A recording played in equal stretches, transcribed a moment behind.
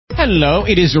Hello,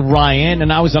 it is Ryan,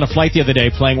 and I was on a flight the other day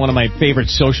playing one of my favorite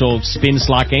social spin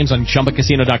slot games on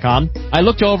ChumbaCasino.com. I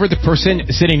looked over at the person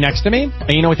sitting next to me, and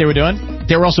you know what they were doing?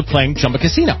 They were also playing Chumba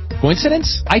Casino.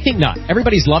 Coincidence? I think not.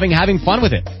 Everybody's loving having fun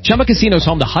with it. Chumba Casino is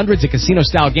home to hundreds of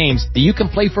casino-style games that you can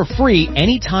play for free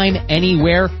anytime,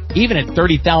 anywhere, even at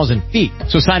 30,000 feet.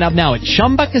 So sign up now at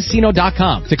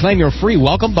ChumbaCasino.com to claim your free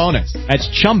welcome bonus. That's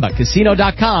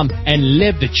ChumbaCasino.com and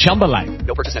live the Chumba life.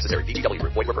 No purchase necessary. VGW.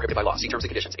 Void where prohibited by law. See terms and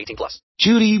conditions. 18+.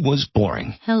 Judy was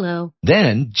boring. Hello.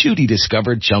 Then Judy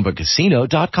discovered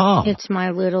ChumbaCasino.com. It's my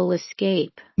little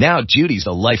escape. Now Judy's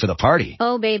the life of the party.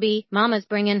 Oh, baby, mama's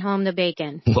bringing home the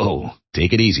bacon. Whoa,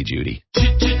 take it easy, Judy.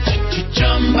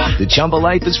 The Chumba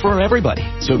life is for everybody.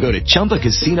 So go to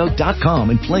ChumbaCasino.com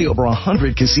and play over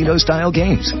 100 casino-style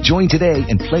games. Join today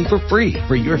and play for free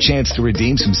for your chance to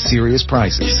redeem some serious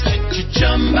prizes.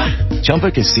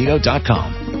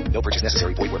 ChumbaCasino.com. No purchase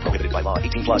necessary. Void where prohibited by law.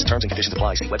 18+. Terms and conditions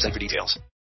apply. See website for details.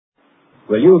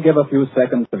 Will you give a few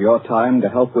seconds of your time to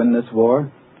help win this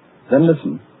war? Then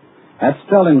listen. At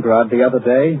Stalingrad the other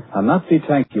day, a Nazi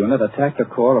tank unit attacked a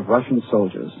corps of Russian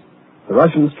soldiers. The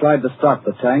Russians tried to stop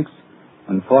the tanks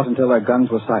and fought until their guns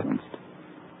were silenced.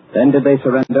 Then did they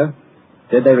surrender?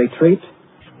 Did they retreat?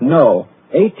 No.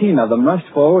 18 of them rushed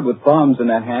forward with bombs in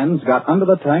their hands, got under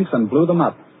the tanks, and blew them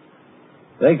up.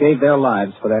 They gave their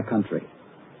lives for their country.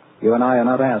 You and I are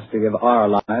not asked to give our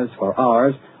lives for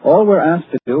ours. All we're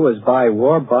asked to do is buy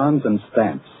war bonds and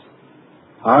stamps.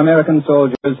 Our American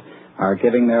soldiers are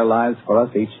giving their lives for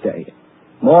us each day.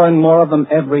 More and more of them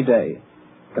every day.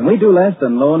 Can we do less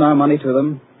than loan our money to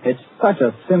them? It's such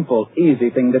a simple, easy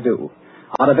thing to do.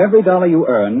 Out of every dollar you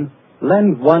earn,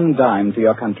 lend 1 dime to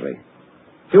your country.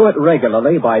 Do it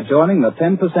regularly by joining the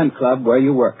 10% club where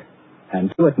you work.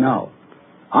 And do it now.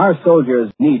 Our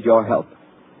soldiers need your help.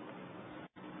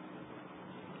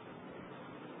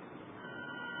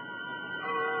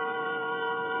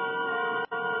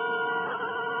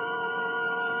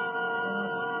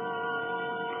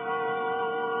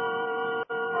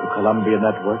 The Columbia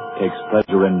Network takes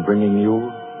pleasure in bringing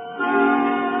you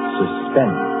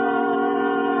Suspense.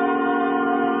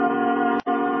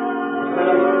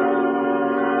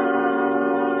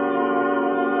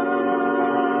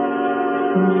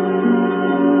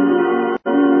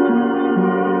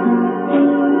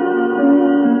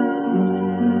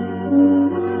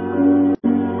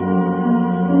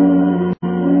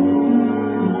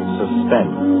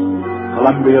 Suspense,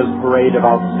 Columbia's parade of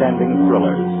outstanding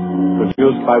thrillers.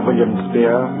 Produced by William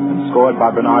Spear and scored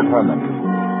by Bernard Herrmann.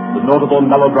 The notable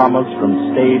melodramas from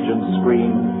stage and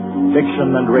screen,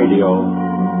 fiction and radio,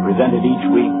 presented each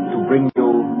week to bring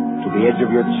you to the edge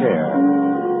of your chair,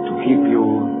 to keep you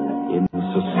in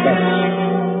suspense.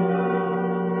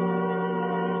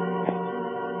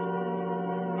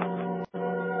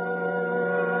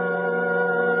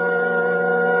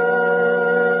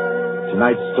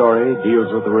 Tonight's story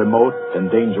deals with a remote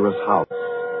and dangerous house.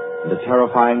 And a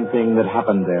terrifying thing that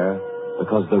happened there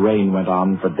because the rain went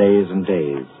on for days and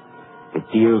days. It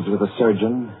deals with a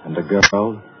surgeon and a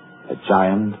girl, a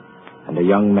giant, and a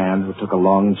young man who took a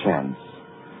long chance.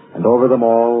 And over them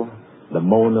all, the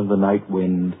moan of the night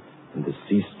wind and the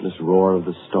ceaseless roar of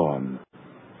the storm.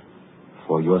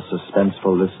 For your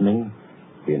suspenseful listening,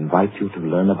 we invite you to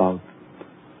learn about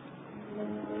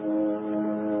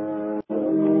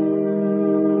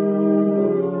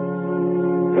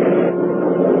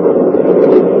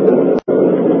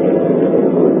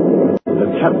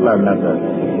Kettler method.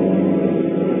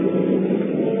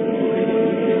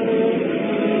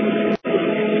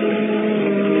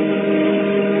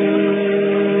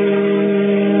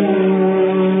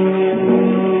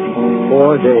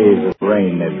 Four days of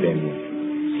rain have been,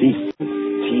 ceaseless,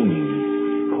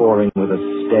 teeming, pouring with a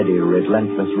steady,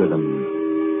 relentless rhythm.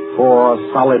 4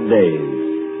 solid days.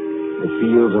 The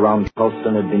fields around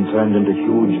Charleston had been turned into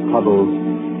huge puddles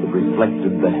that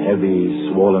reflected the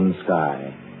heavy, swollen sky.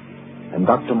 And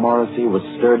Dr. Morrissey was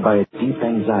stirred by a deep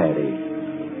anxiety.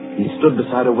 He stood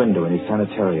beside a window in his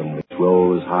sanitarium, which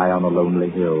rose high on a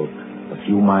lonely hill, a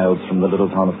few miles from the little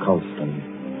town of Colston,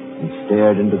 and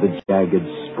stared into the jagged,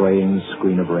 spraying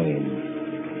screen of rain.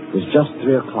 It was just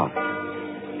 3 o'clock.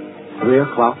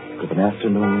 3 o'clock of an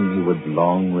afternoon he would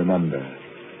long remember.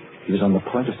 He was on the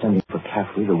point of sending for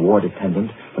Caffrey, the ward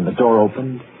attendant, when the door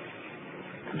opened,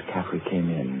 and Caffrey came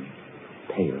in,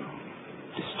 pale,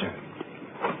 disturbed.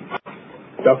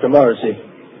 Dr. Morrissey.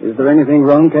 Is there anything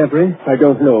wrong, Caffrey? I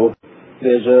don't know.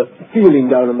 There's a feeling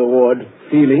down in the ward.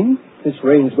 Feeling? This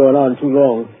rain's gone on too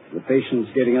long. The patient's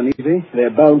getting uneasy?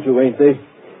 They're bound to, ain't they?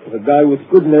 If a guy with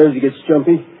good nerves gets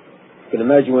jumpy, you can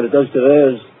imagine what it does to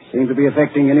theirs. Seem to be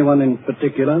affecting anyone in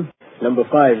particular? Number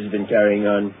 5 has been carrying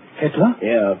on. Kettler?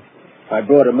 Yeah. I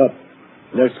brought him up.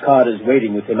 Nurse Carter's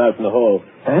waiting with him out in the hall.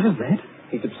 Bad as that?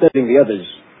 He's upsetting the others.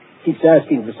 Keeps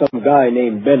asking for some guy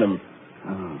named Benham.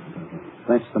 Oh,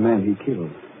 that's the man he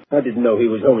killed. I didn't know he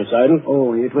was homicidal.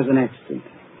 Oh, it was an accident.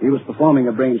 He was performing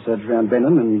a brain surgery on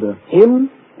Benham and... Him?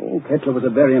 Oh, Kettler was a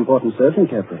very important surgeon,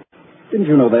 Capri. Didn't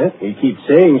you know that? He keeps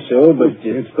saying so, but...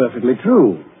 It's perfectly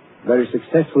true. Very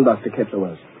successful Dr. Kettler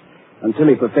was. Until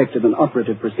he perfected an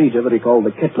operative procedure that he called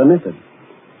the Kettler method.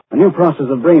 A new process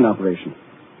of brain operation.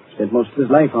 Spent most of his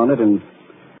life on it and...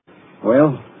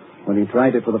 Well, when he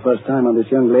tried it for the first time on this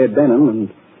young lad Benham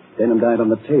and Benham died on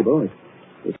the table,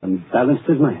 it unbalanced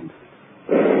his mind.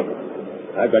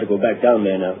 I've got to go back down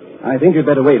there now. I think you'd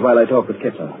better wait while I talk with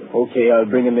Kettler. Okay, I'll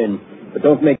bring him in. But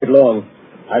don't make it long.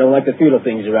 I don't like the feel of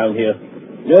things around here.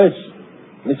 Nurse,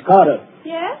 Miss Carter.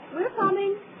 Yes, we're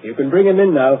coming. You can bring him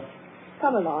in now.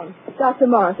 Come along. Dr.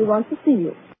 Morrissey wants to see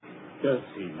you. Does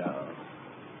he now?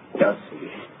 Does he?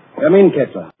 Come in,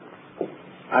 Kettler.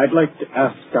 I'd like to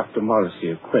ask Dr.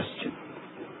 Morrissey a question.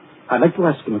 I'd like to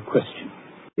ask him a question.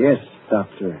 Yes,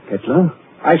 Dr. Kettler.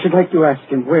 I should like to ask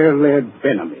him where Laird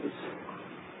Benham is.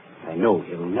 I know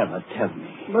he'll never tell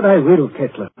me. But I will,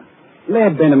 Kettler.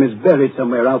 Laird Benham is buried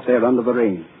somewhere out there under the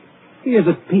rain. He is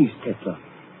at peace, Kettler.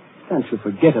 Can't you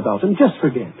forget about him? Just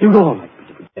forget. You'd all like me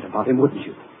to forget about him, wouldn't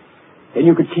you? Then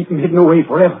you could keep him hidden away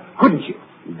forever, couldn't you?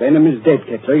 Benham is dead,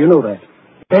 Kettler. You know that.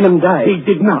 Benham died. He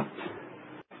did not.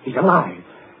 He's alive.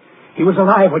 He was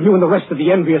alive when you and the rest of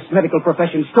the envious medical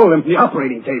profession stole him from the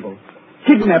operating table.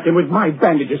 Kidnapped him with my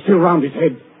bandages still around his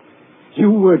head.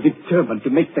 You were determined to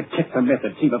make the Kettler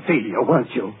method seem a failure,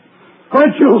 weren't you?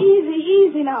 Weren't you?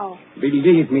 Easy now.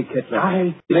 Believe me, Kettler.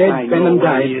 I Benham know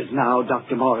where died. he is now,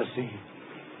 Dr. Morrissey.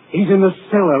 He's in the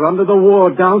cellar under the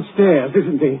ward downstairs,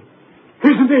 isn't he?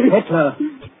 Isn't he? Kettler.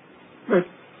 Let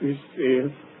me see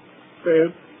him.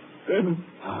 Benham.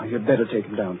 Oh, you'd better take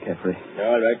him down, Caffrey.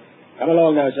 All right. Come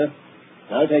along now, sir.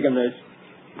 I'll take him, nurse.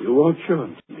 You won't show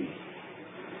him to me.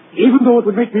 Even though it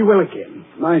would make me well again.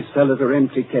 My cellars are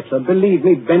empty, Kettler. Believe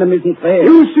me, Benham isn't there.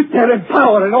 You sit there in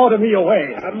power and order me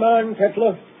away. Come on,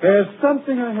 Kettler. There's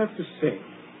something I have to say.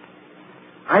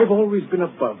 I've always been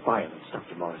above violence,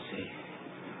 Dr. Morrissey.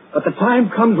 But the time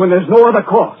comes when there's no other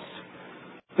course.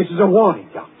 This is a warning,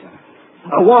 Doctor.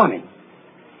 A warning.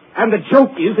 And the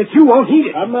joke is that you won't heed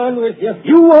it. Come on with you.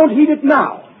 You won't heed it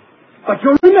now. But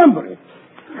you'll remember it.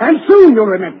 And soon you'll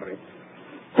remember it.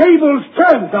 Tables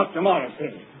turn, Dr.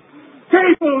 Morrissey.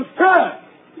 Tables turn.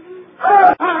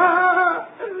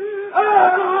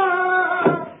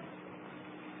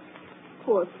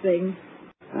 Poor thing.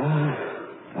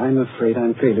 I'm afraid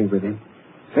I'm failing with him.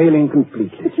 Failing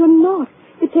completely. But you're not.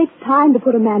 It takes time to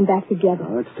put a man back together.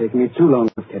 Oh, it's taken me too long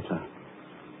with Kettler.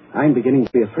 I'm beginning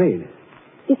to be afraid.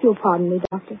 If you'll pardon me,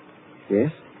 Doctor.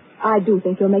 Yes? I do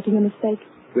think you're making a mistake.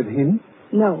 With him?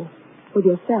 No, with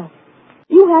yourself.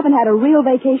 You haven't had a real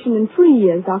vacation in 3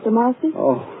 years, Dr. Morrissey.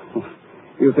 Oh,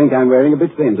 you think I'm wearing a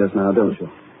bit thin just now, don't you?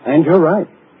 And you're right.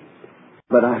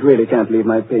 But I really can't leave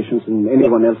my patients in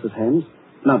anyone else's hands.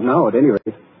 Not now, at any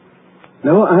rate.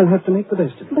 No, I'll have to make the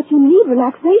best of it. But you need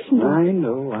relaxation. I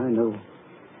know.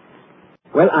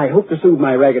 Well, I hope to soothe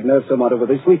my ragged nerves somewhat over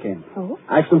this weekend. Oh?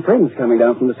 I've some friends coming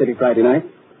down from the city Friday night.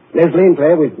 Leslie and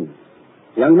Claire Winton.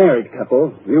 Young married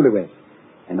couple, newlyweds.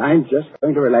 And I'm just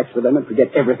going to relax with them and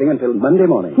forget everything until Monday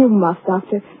morning. You must,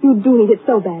 Doctor. You do need it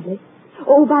so badly.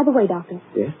 Oh, by the way, Doctor.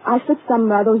 Yes? I slipped some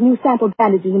those new sample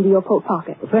bandages into your coat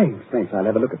pocket. Well, thanks. I'll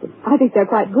have a look at them. I think they're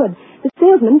quite good. The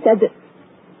salesman said that...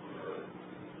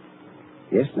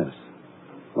 Yes, nurse.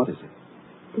 What is it?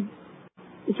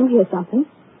 Did you hear something?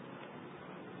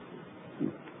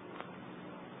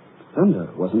 Thunder,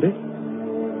 wasn't it?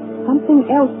 Something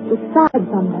else besides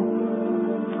thunder.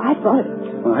 I thought it.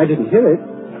 Well, I didn't hear it.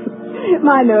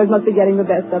 My nerves must be getting the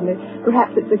best of me.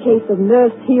 Perhaps it's a case of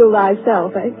nurse heal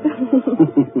thyself, eh?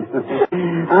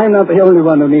 I'm not the only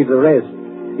one who needs a rest.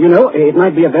 You know, it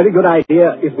might be a very good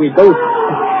idea if we both...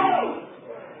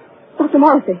 Dr.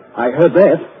 Morrissey. I heard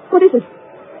that. What is it?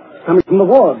 It's coming from the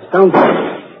wards. Sounds...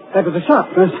 That was a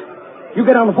shot, nurse. You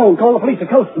get on the phone. Call the police at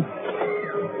Colston.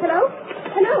 Hello?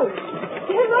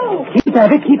 Keep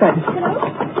at it. Hello?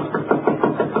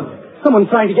 Someone's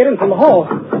trying to get in from the hall.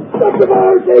 Dr.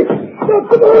 Morrissey!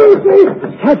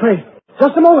 Caffrey,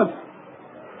 just a moment.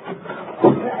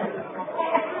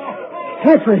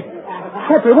 Caffrey,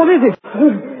 what is it?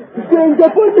 He's ganged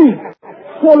up on me.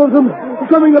 All of them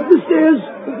coming up the stairs.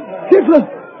 Kettler,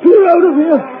 clear out of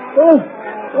here.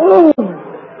 Oh.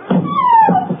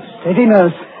 Steady,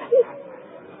 nurse.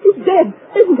 He's dead,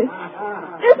 isn't he?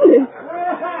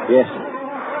 Yes.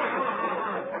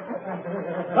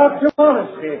 Dr.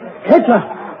 Morrissey. Kettler.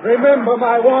 Remember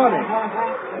my warning.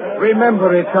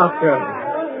 Remember it, Doctor.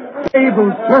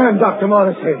 Tables turn, Dr.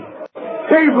 Morrissey.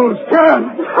 Tables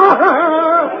turn.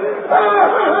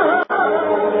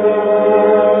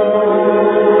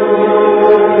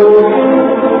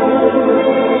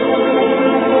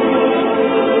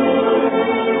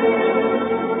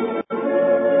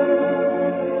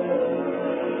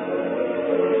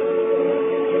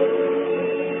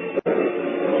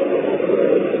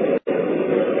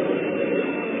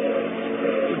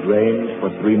 It rained for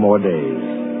 3 more days.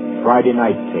 Friday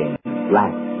night came,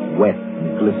 black, wet,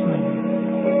 and glistening.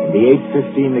 And the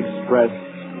 8:15 express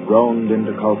groaned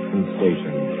into Colston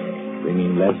Station,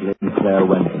 bringing Leslie and Claire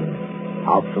Wenton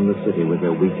out from the city with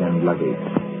their weekend luggage.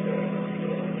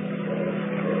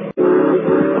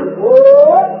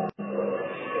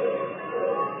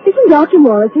 Isn't Dr.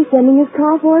 Morrissey sending his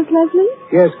car for us, Leslie?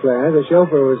 Yes, Claire. The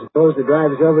chauffeur was supposed to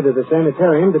drive us over to the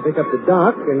sanitarium to pick up the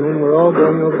doc, and then we're all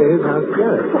going over to his house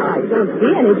together. I don't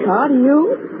see any car, do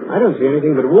you? I don't see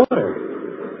anything but water.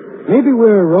 Maybe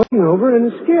we're rolling over in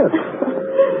a skiff.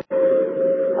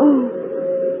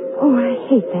 Oh, I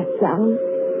hate that sound.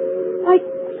 Like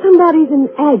somebody's in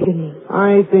agony.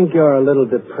 I think you're a little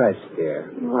depressed,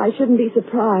 dear. Oh, I shouldn't be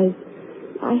surprised.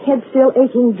 My head's still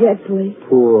aching dreadfully.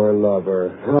 Poor lover.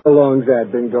 How long's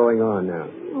that been going on now?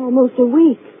 Almost a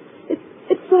week.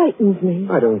 It frightens me.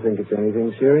 I don't think it's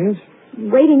anything serious.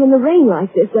 Waiting in the rain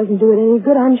like this doesn't do it any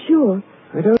good, I'm sure.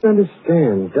 I don't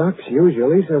understand. Docs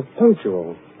usually so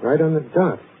punctual. Right on the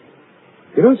dot.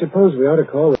 You don't suppose we ought to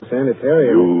call the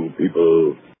sanitarium? You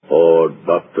people for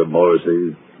Dr.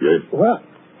 Morrissey, yes? Well,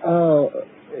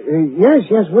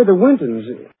 yes, we're the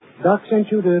Wintons. Doc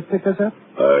sent you to pick us up?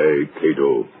 I,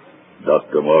 Cato,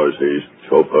 Dr. Morrissey's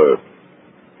chauffeur.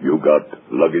 You got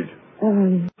luggage?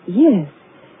 Yes.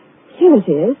 Here it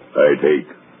is. I take.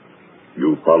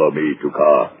 You follow me to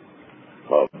car.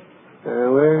 Come.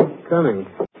 We're coming.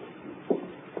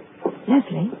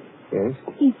 Leslie? Yes?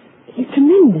 He's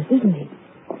tremendous, isn't he?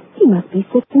 He must be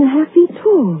 6.5 feet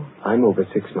tall. I'm over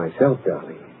 6 myself,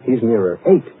 darling. He's nearer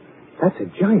 8. That's a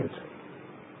giant.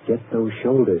 Get those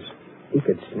shoulders. He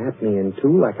could snap me in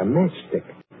two like a matchstick.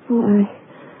 Oh,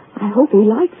 I hope he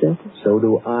likes it. So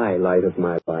do I, light of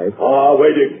my life.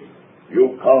 Waiting.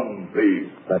 You come, please.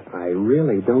 But I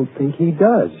really don't think he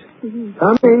does.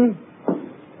 Coming.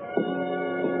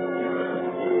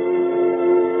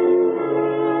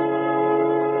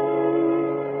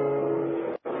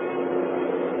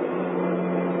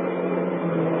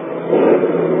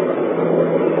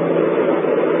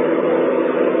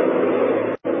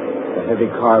 The heavy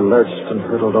car lurched and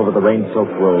hurtled over the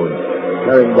rain-soaked road,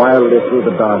 tearing wildly through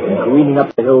the dark and careening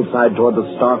up the hillside toward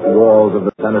the stark walls of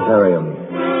the sanitarium.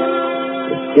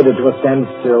 It skidded to a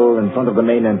standstill in front of the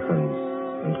main entrance,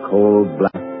 and cold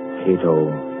black Cato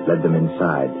led them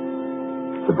inside.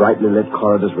 The brightly lit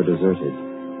corridors were deserted,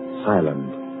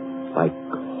 silent, like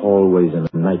hallways in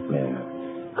a nightmare.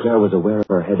 Claire was aware of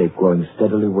her headache growing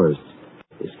steadily worse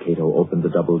as Cato opened the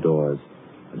double doors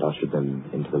and ushered them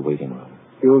into the waiting room.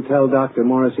 You'll tell Dr.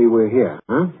 Morrissey we're here,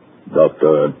 huh?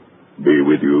 Doctor, be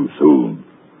with you soon.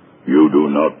 You do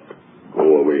not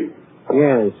go away.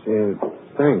 Yes,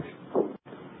 thanks.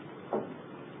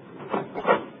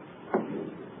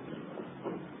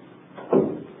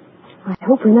 I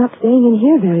hope we're not staying in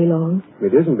here very long.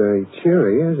 It isn't very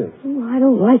cheery, is it? Oh, I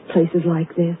don't like places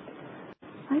like this.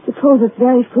 I suppose it's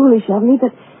very foolish of me,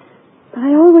 but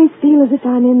I always feel as if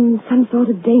I'm in some sort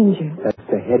of danger. That's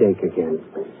the headache again.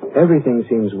 Everything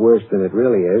seems worse than it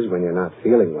really is when you're not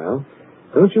feeling well.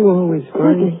 Don't you always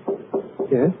find... Leslie.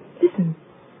 Yes? Listen.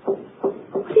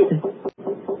 What is it?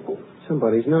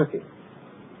 Somebody's knocking.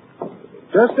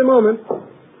 Just a moment.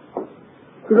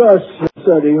 Gracias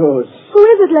a Dios. Who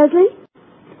is it, Leslie?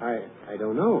 I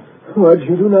don't know. What,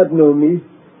 you do not know me?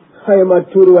 I am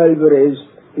Arturo Alvarez,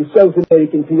 the South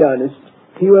American pianist.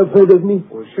 You have heard of me?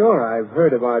 Well, sure, I've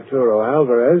heard of Arturo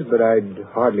Alvarez, but I'd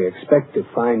hardly expect to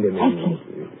find him Leslie,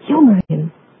 humor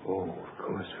him. Oh, of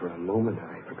course, for a moment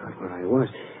I forgot where I was.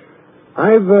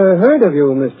 I've heard of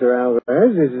you, Mr.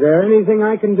 Alvarez. Is there anything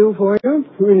I can do for you?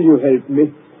 Will you help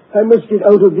me? I must get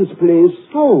out of this place.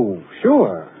 Oh,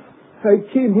 sure. I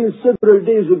came here several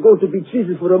days ago to be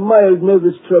treated for a mild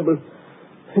nervous trouble.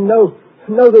 And now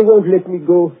they won't let me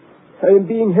go. I am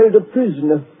being held a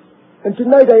prisoner. And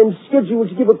tonight I am scheduled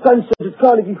to give a concert at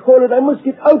Carnegie Hall, and I must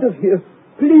get out of here.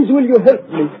 Please, will you help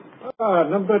me?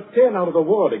 Number 10 out of the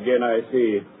ward again, I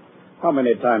see. How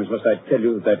many times must I tell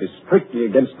you that is strictly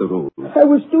against the rules? I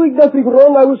was doing nothing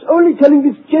wrong. I was only telling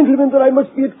this gentleman that I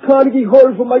must be at Carnegie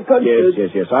Hall for my concert.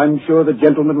 Yes. I'm sure the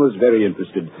gentleman was very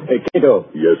interested. Cato.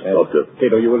 Yes, Doctor.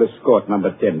 Cato, you will escort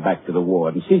number 10 back to the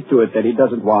ward and see to it that he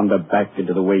doesn't wander back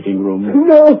into the waiting room.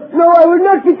 No, I will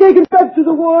not be taken back to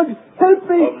the ward. Help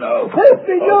me. Oh, no. Help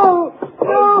me,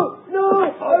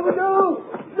 no.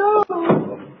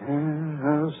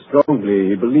 How strongly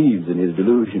he believes in his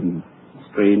delusion.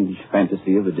 Strange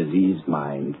fantasy of a diseased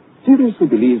mind. Seriously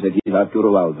believes that he's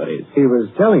Arturo Alvarez. He was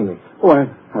telling me. Oh,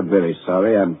 I'm very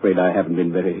sorry. I'm afraid I haven't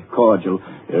been very cordial.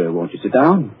 Won't you sit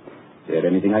down? Is there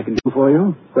anything I can do for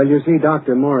you? Well, you see,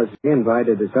 Dr. Morris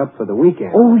invited us up for the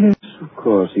weekend. Oh, yes, of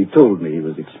course. He told me he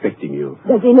was expecting you.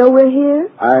 Does he know we're here?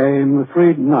 I'm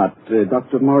afraid not.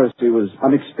 Dr. Morrissey was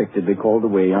unexpectedly called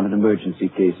away on an emergency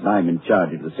case, and I'm in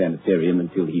charge of the sanitarium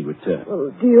until he returns.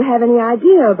 Well, do you have any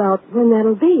idea about when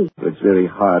that'll be? It's very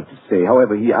hard to say.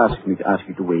 However, he asked me to ask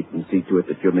you to wait and see to it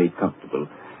that you're made comfortable.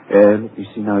 Let me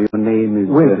see now. Your name is...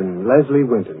 Winton, Leslie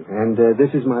Winton. And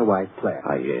this is my wife, Claire.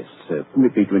 Yes.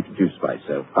 Permit me to introduce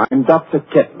myself. I'm Dr.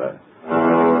 Kettler,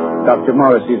 Dr.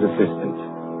 Morrissey's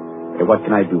assistant. What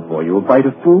can I do for you? A bite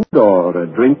of food or a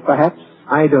drink, perhaps?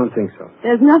 I don't think so.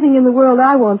 There's nothing in the world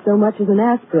I want so much as an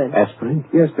aspirin. Aspirin?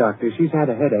 Yes, Doctor. She's had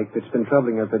a headache that's been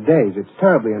troubling her for days. It's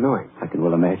terribly annoying. I can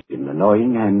well imagine.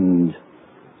 Annoying and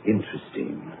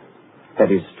interesting. That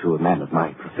is to a man of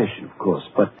my profession, of course.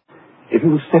 But if you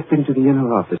will step into the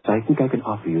inner office, I think I can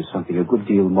offer you something a good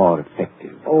deal more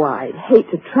effective. Oh, I'd hate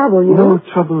to trouble you. No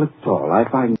trouble at all. I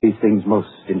find these things most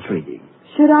intriguing.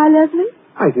 Should I, Leslie?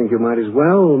 I think you might as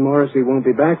well. Morrissey won't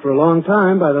be back for a long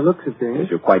time by the looks of things. Yes,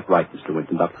 you're quite right, Mr.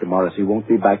 Winton. Dr. Morrissey won't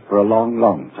be back for a long,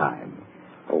 long time.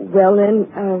 Oh, well, then,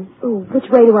 which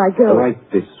way do I go?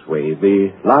 Right this way.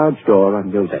 The large door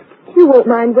on your left. You won't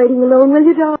mind waiting alone, will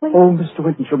you, darling? Oh, Mr.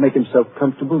 Winton shall make himself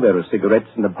comfortable. There are cigarettes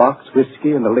in the box,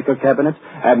 whiskey in the liquor cabinet,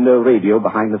 and a radio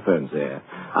behind the ferns there.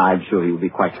 I'm sure he'll be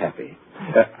quite happy.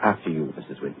 After you,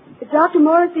 Mrs. Winton. If Dr.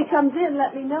 Morrissey comes in,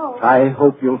 let me know. I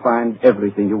hope you'll find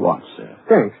everything you want, sir.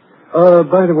 Thanks.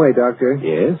 By the way, Doctor.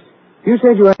 Yes? You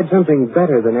said you had something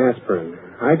better than aspirin.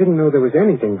 I didn't know there was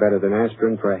anything better than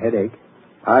aspirin for a headache.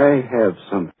 I have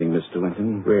something, Mr.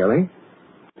 Winton. Really?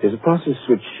 There's a process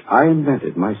which I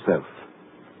invented myself.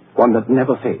 One that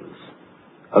never fails.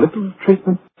 A little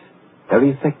treatment, very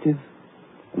effective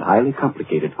and highly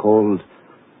complicated, called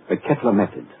the Kettler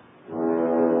method.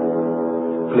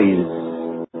 Please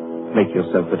make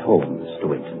yourself at home, Mr.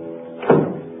 Winton.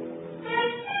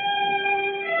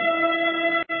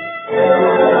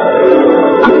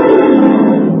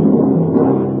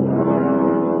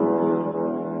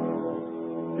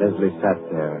 Leslie sat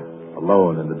there,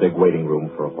 alone in the big waiting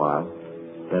room for a while.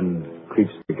 Then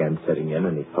creeps began setting in,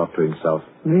 and he thought to himself,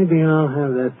 maybe I'll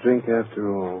have that drink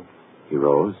after all. He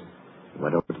rose and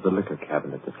went over to the liquor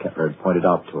cabinet that Kettler had pointed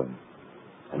out to him,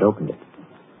 and opened it.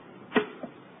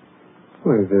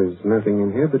 Well, there's nothing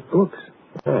in here but books.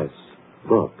 Yes,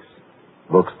 books.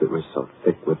 Books that were so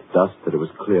thick with dust that it was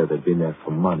clear they'd been there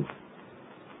for months.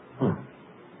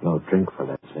 No drink for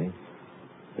Leslie.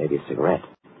 Maybe a cigarette.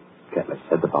 Kettler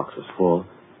said the box was full.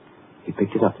 He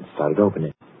picked it up and started opening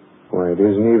it. Why, it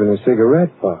isn't even a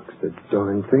cigarette box. The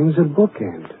darn thing's a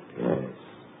bookend. Yes,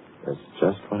 that's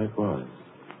just what it was.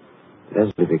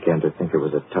 Leslie began to think it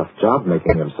was a tough job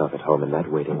making himself at home in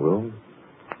that waiting room.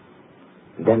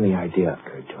 And then the idea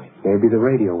occurred to him. Maybe the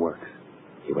radio works.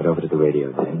 He went over to the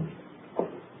radio then,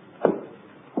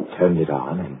 turned it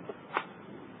on, and...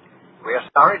 We are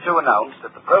sorry to announce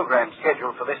that the program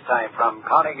scheduled for this time from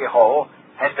Carnegie Hall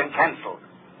has been cancelled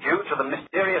due to the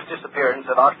mysterious disappearance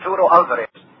of Arturo Alvarez,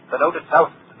 the noted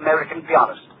South American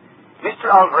pianist.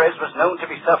 Mr. Alvarez was known to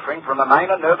be suffering from a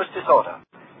minor nervous disorder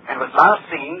and was last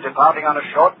seen departing on a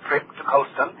short trip to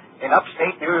Colston in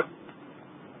upstate New York.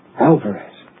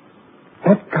 Alvarez.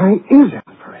 That guy is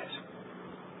Alvarez.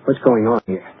 What's going on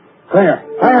here? Claire!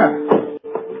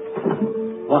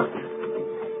 What?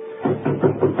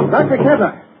 Dr.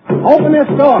 Kettler, open this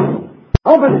door.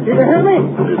 Open it. Did you hear me?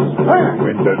 Miss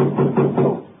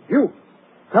Winton. You.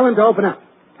 Tell him to open up.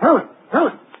 Tell him.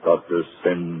 Doctor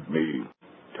send me.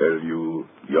 Tell you,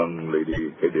 young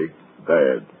lady, headache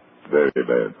bad. Very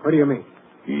bad. What do you mean?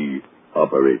 He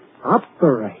operate.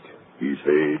 Operate? He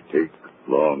say take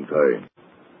long time.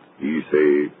 He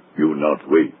say you not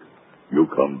wait. You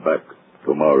come back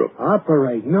tomorrow.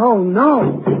 Operate? No.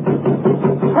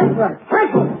 Kettler!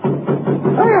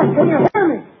 Claire, can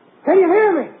you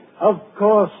hear me? Of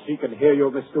course she can hear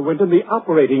you, Mr. Winton. The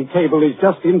operating table is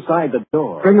just inside the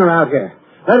door. Bring her out here.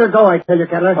 Let her go, I tell you,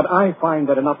 Kettler. But I find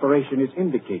that an operation is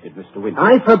indicated, Mr. Winton.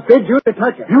 I forbid you to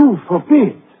touch her. You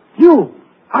forbid? You?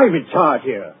 I'm in charge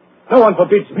here. No one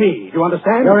forbids me. Do you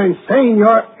understand? You're insane.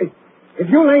 If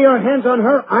you lay your hands on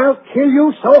her, I'll kill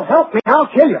you. So help me, I'll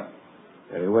kill you.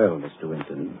 Very well, Mr.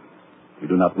 Winton. You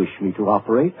do not wish me to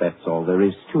operate. That's all there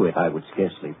is to it. I would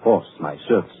scarcely force my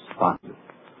services upon you.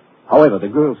 However, the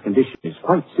girl's condition is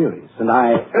quite serious, and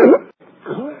I...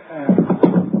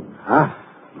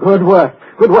 Good work.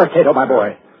 Good work, Cato, my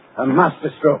boy. A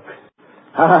master stroke.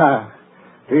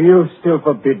 Do you still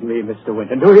forbid me, Mr.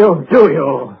 Winton? Do you?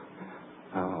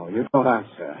 Oh, you don't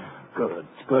answer. Good.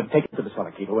 Take him to the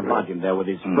cellar, Cato, and lodge him there with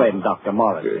his friend, Dr.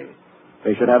 Morrissey.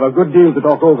 They should have a good deal to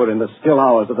talk over in the still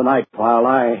hours of the night while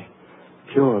I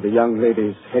cure the young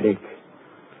lady's headache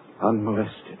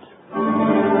unmolested.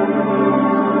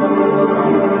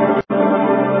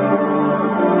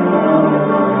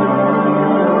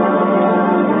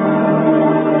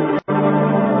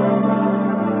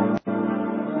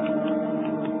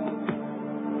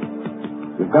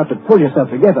 You've got to pull yourself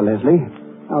together, Leslie.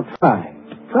 Now try.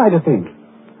 Try to think.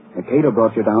 Cato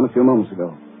brought you down a few moments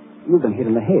ago. You've been hit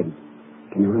in the head.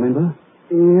 Can you remember?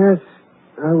 Yes,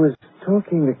 I was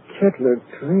talking to Kettler,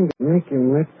 trying to make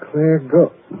him let Claire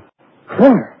go.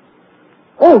 Claire?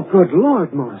 Oh, good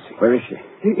Lord, Morrissey. Where is she?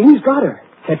 He's got her.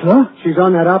 Kettler? She's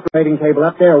on that operating table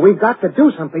up there. We've got to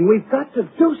do something. Well,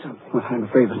 I'm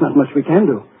afraid there's not much we can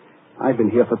do. I've been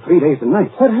here for 3 days and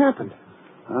nights. What happened?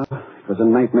 It was a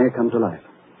nightmare come to life.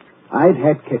 I'd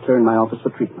had Kettler in my office for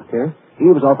treatment. Yeah? He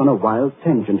was off on a wild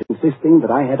tangent, insisting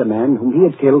that I had a man whom he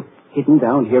had killed hidden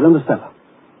down here in the cellar.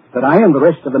 That I and the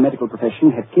rest of the medical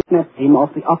profession had kidnapped him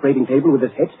off the operating table with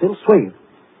his head still swathed.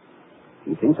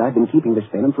 He thinks I've been keeping this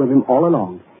venom from him all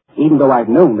along, even though I've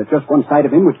known that just one side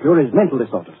of him would cure his mental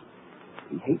disorders.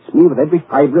 He hates me with every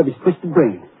fiber of his twisted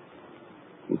brain.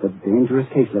 He's a dangerous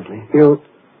case, Leslie. He'll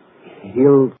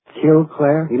kill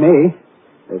Claire? He may.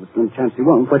 There's a slim chance he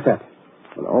won't. What's that?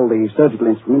 Well, all the surgical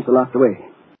instruments are locked away.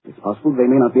 It's possible they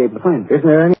may not be able to find them. Isn't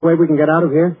there any way we can get out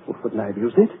of here? Well, couldn't I have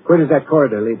used it? Where does that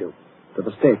corridor lead to? To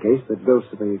the staircase that goes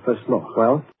to the first floor.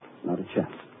 Well? Not a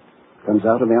chance. Comes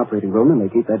out in the operating room, and they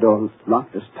keep that door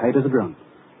locked as tight as a drum.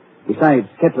 Besides,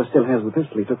 Kettler still has the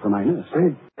pistol he took from my nurse.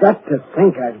 I've got to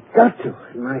think. I've got to.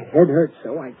 My head hurts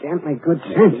so I can't make good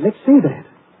sense. Let's see that.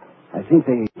 I think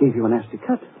they gave you a nasty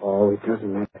cut. Oh, it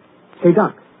doesn't matter. Say,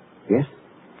 Doc. Yes?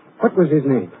 What was his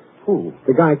name? Who?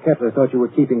 The guy Kettler thought you were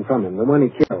keeping from him, the one he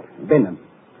killed. Benham.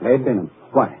 Ed Benham.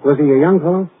 Why? Was he a young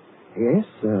fellow? Yes,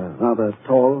 rather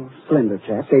tall, slender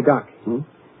chap. Say, Doc, do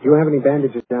you have any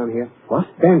bandages down here? What?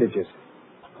 Bandages.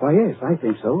 Why, yes, I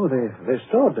think so. They're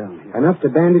stored down here. Enough to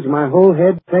bandage my whole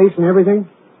head, face, and everything?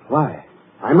 Why?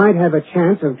 I might have a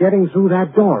chance of getting through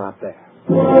that door up there.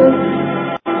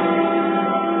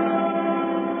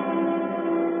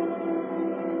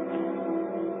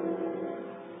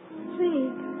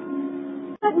 Please,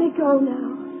 let me go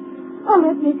now. Oh,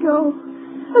 let me go.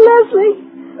 Leslie!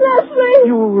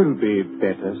 You will be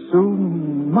better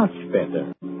soon, much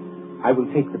better. I will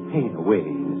take the pain away,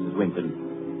 Mrs.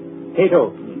 Winton.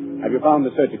 Cato, have you found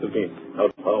the surgical case?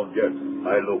 Not found yet.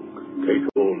 I look.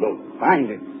 Cato, look. Find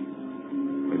it.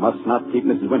 We must not keep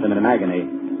Mrs. Winton in an agony.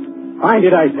 Find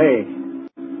it, I say.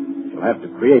 You'll have to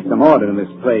create some order in this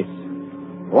place.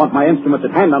 I want my instruments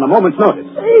at hand on a moment's notice.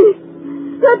 Please,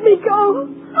 let me go.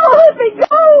 Oh, let me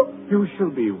go. You shall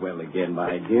be well again,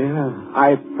 my dear.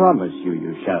 I promise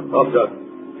you shall. Doctor,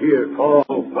 here, tall,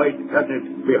 white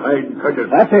cabinet behind curtain.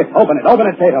 That's it. Open it,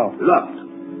 Cato.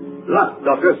 Locked,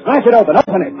 Doctor. Smash it open.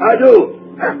 Open it. I do.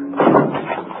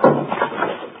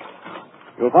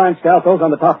 You'll find scalpels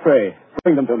on the top tray.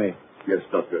 Bring them to me. Yes,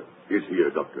 Doctor. It's here,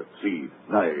 Doctor. See,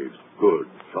 knives. Good,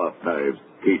 sharp knives.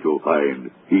 Cato find.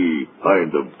 He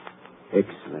find them.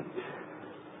 Excellent.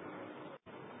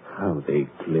 How they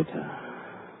glitter.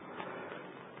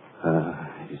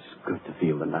 It is good to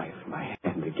feel the knife in my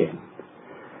hand again.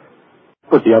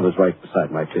 Put the others right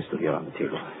beside my pistol here on the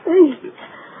table. Please.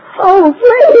 Oh,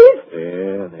 please.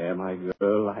 There, my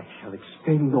girl. I shall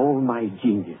expend all my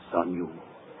genius on you.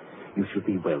 You should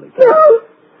be well again. No.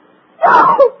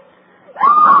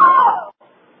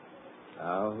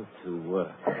 Now to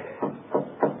work.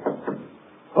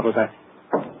 What was that?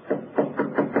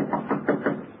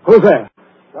 Who's there?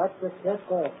 Dr.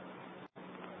 Kettler,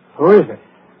 Who is it?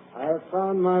 I have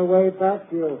found my way back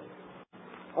to you.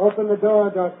 Open the door,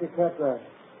 Dr. Kettler.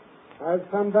 I've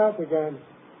come back again.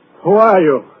 Who are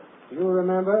you? You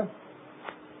remember?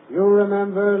 You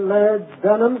remember Laird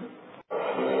Benham?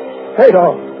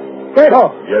 Cato!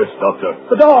 Yes, Doctor.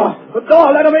 The door!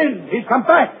 Let him in! He's come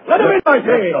back! Let him in, I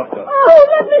say! Yes, Doctor. Oh,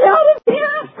 let me out of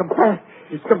here.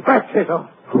 He's come back, Cato.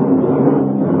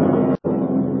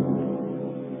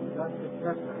 Dr.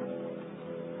 Kettler.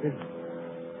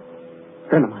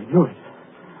 Benham, I knew it.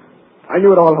 I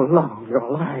knew it all along. You're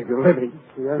alive. You're living.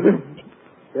 Yes.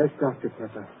 Yes, Dr.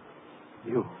 Kettler.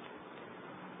 You.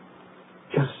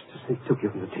 Just as they took you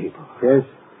from the table. Yes.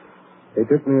 They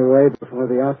took me away before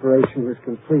the operation was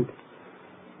complete.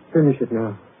 Finish it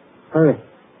now. Hurry.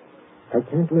 I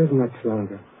can't live much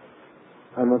longer.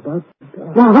 I'm about to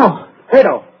die. No.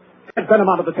 Cato, get Venom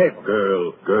out of the table.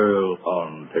 Girl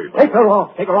on table. Take her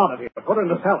off. Take her out of here. Put her in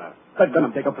the cellar. Let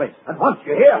Venom take her place. At once,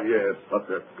 you hear? Yes,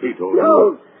 Dr. Cato.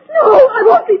 No, I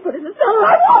won't be put in the cellar.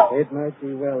 I won't. It might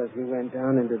be well if you went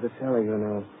down into the cellar, you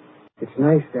know. It's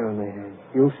nice down there.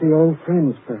 You'll see old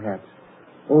friends, perhaps.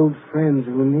 Old friends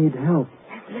who need help.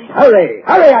 Hurry,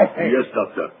 I say. Yes,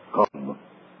 Doctor. Come.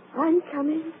 I'm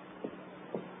coming.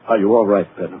 Are you all right,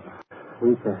 Venom?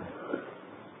 Weaker.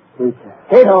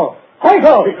 Cato!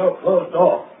 Cato, close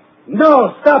door.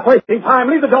 No, stop wasting time.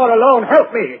 Leave the door alone.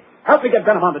 Help me get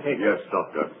Venom on the table. Yes,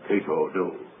 Doctor. Cato,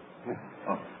 do.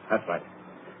 Oh, that's right.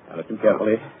 Now listen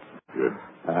carefully. Good.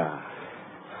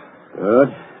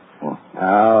 Good. Oh.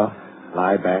 Now,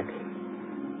 lie back.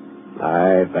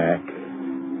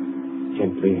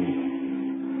 Gently.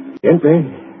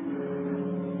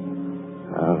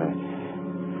 All right.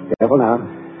 Careful now.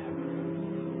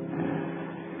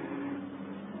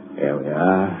 There we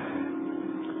are.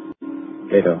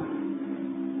 Cato,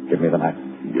 give me the knife.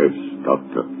 Yes,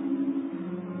 Doctor.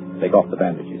 Take off the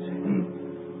bandages.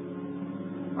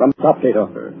 From the top, Cato.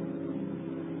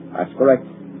 That's correct.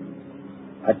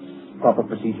 That's proper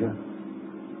procedure.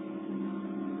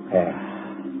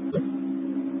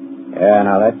 Yeah,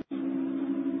 now that's...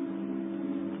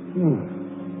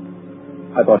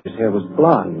 I thought his hair was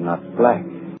blonde, not black.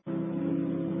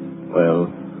 Well,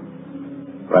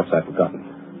 perhaps I've forgotten.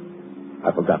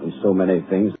 I've forgotten so many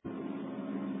things.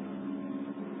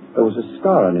 There was a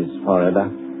scar on his forehead.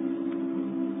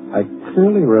 I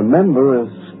clearly remember a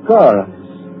scar on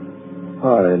his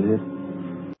forehead.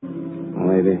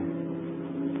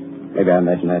 Maybe I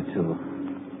imagined that, too.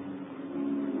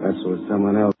 Perhaps it was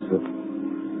someone else with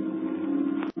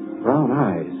brown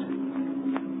eyes.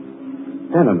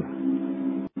 Venom,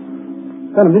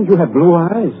 didn't you have blue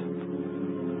eyes?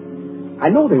 I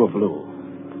know they were blue.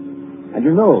 And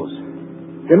your nose.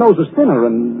 Your nose was thinner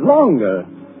and longer.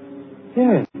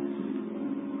 Yeah.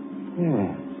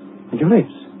 And your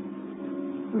lips.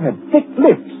 You had thick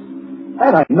lips.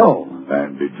 That I know.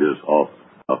 Bandages off,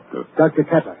 Doctor. Dr.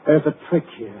 Kettler, there's a trick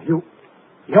here.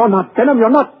 You're not Venom. You're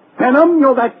not Venom.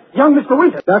 You're that young Mr.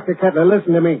 Winter. Dr. Kettler,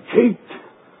 listen to me. Cheat.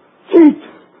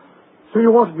 So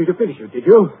you wanted me to finish you, did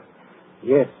you?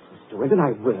 Yes, Mr. Winton,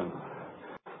 I will.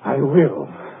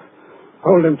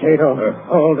 Hold him, Cato.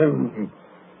 Hold him.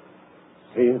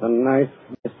 See the knife,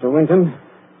 Mr. Winton?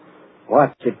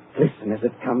 Watch it glisten as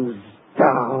it comes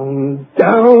down,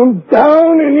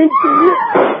 and into you.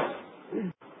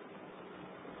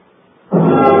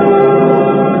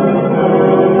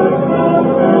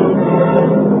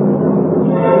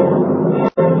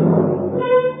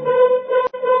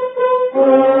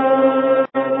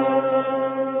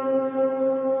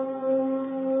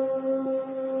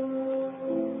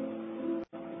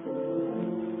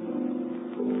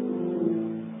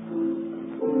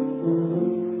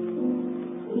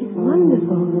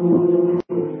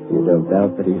 You don't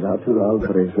doubt that he's Arturo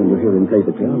Alvarez when you hear him play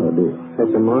the piano, do you?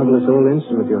 That's a marvelous old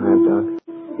instrument you have, Doc.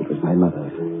 It was my mother.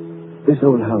 This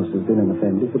old house has been in the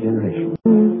family for generations.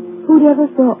 Who'd ever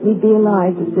thought we'd be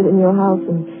alive to sit in your house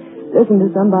and listen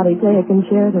to somebody play a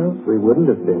concerto? We wouldn't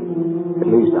have been. At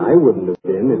least I wouldn't have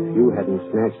been if you hadn't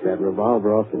snatched that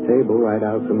revolver off the table right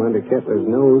out from under Kettler's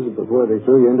nose before they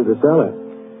threw you into the cellar.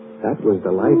 That was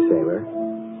the lifesaver.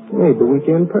 Made the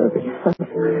weekend perfect.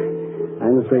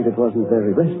 I'm afraid it wasn't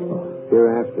very restful.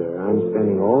 Hereafter, I'm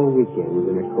spending all weekends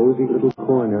in a cozy little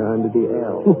corner under the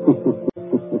L.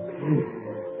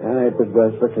 It was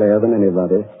worse for Claire than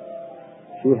anybody.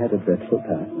 She had a dreadful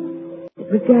past.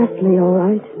 It was ghastly, all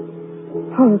right.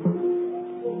 Horrible.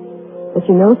 But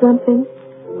you know something?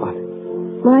 What?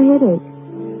 My headache.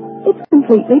 It's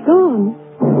completely gone.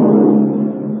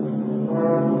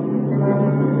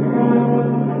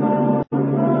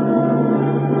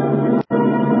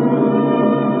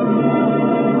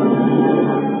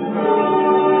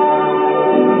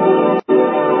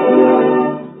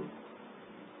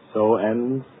 So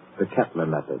ends the Kettler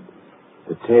method,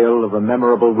 the tale of a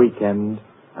memorable weekend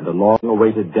and a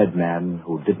long-awaited dead man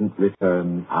who didn't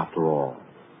return after all.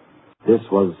 This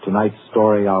was tonight's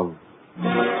story of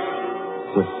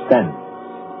Suspense.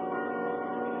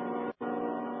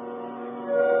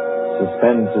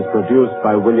 Suspense is produced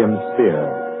by William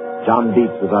Spear. John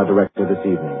Dietz was our director this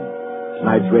evening.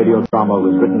 Tonight's radio drama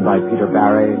was written by Peter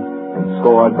Barry and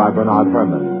scored by Bernard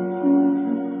Herrmann.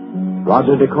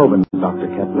 Roger DeCoven,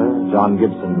 Dr. Kettler, John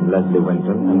Gibson, Leslie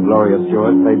Winton, and Gloria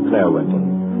Stewart played Claire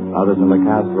Winton. Others in the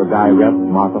cast were Guy Rep,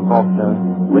 Martha Faulkner,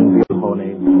 Winfield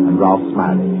Honey, and Ralph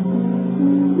Smiley.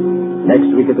 Next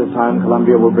week at this time,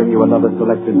 Columbia will bring you another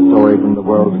selected story from the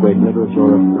world's great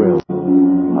literature of thrill.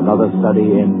 Another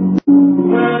study in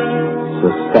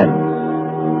suspense.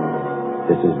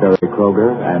 This is Barry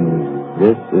Kroger, and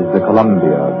this is the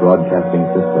Columbia Broadcasting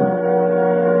System.